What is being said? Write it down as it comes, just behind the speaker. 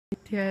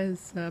Nitya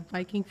is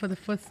biking for the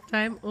first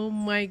time. Oh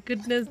my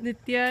goodness,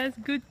 Nitya,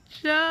 good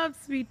job,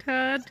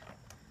 sweetheart.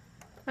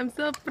 I'm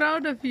so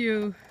proud of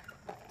you.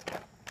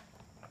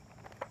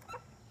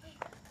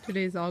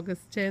 Today is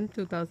August 10th,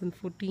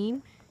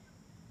 2014.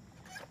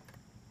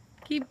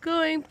 Keep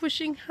going,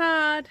 pushing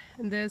hard.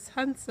 And there's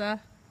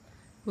Hansa,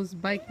 who's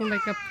biking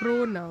like a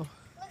pro now.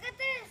 Look at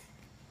this!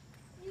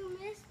 You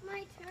missed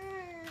my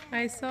turn.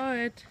 I saw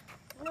it.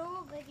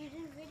 No, but you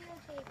didn't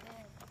videotape it.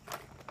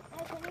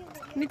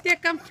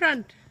 Nitya, come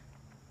front.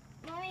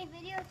 Mommy,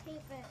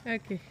 videotape it.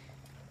 Okay.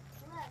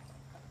 Look.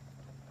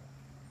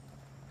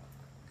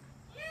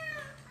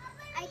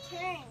 I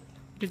turned.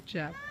 Good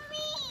job.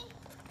 Mommy!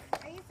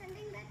 Are you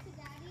sending that to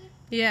Daddy?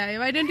 Yeah,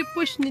 why don't you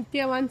push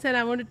Nitya once and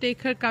I want to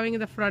take her coming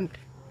in the front.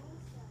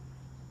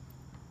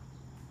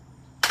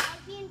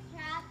 I've been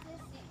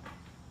practicing.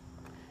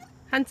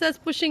 Hansa's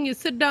pushing you.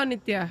 Sit down,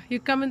 Nitya. You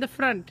come in the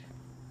front.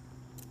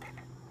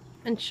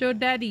 And show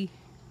Daddy.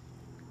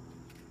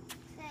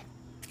 Sit.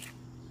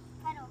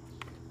 Pedal.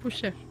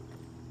 Push her.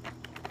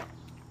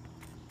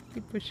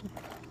 Keep pushing.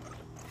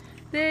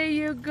 There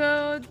you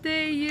go.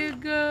 There you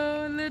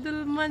go.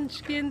 Little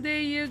munchkin. There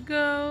you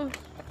go.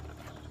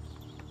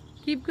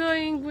 Keep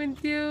going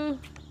with you.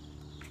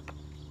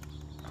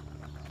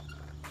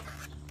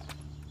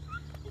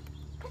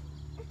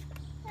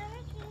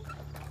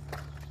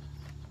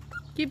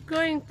 Keep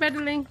going,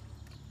 pedaling.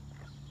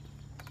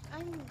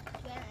 I'm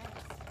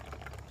jealous.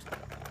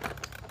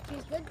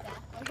 She's good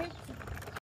backwards.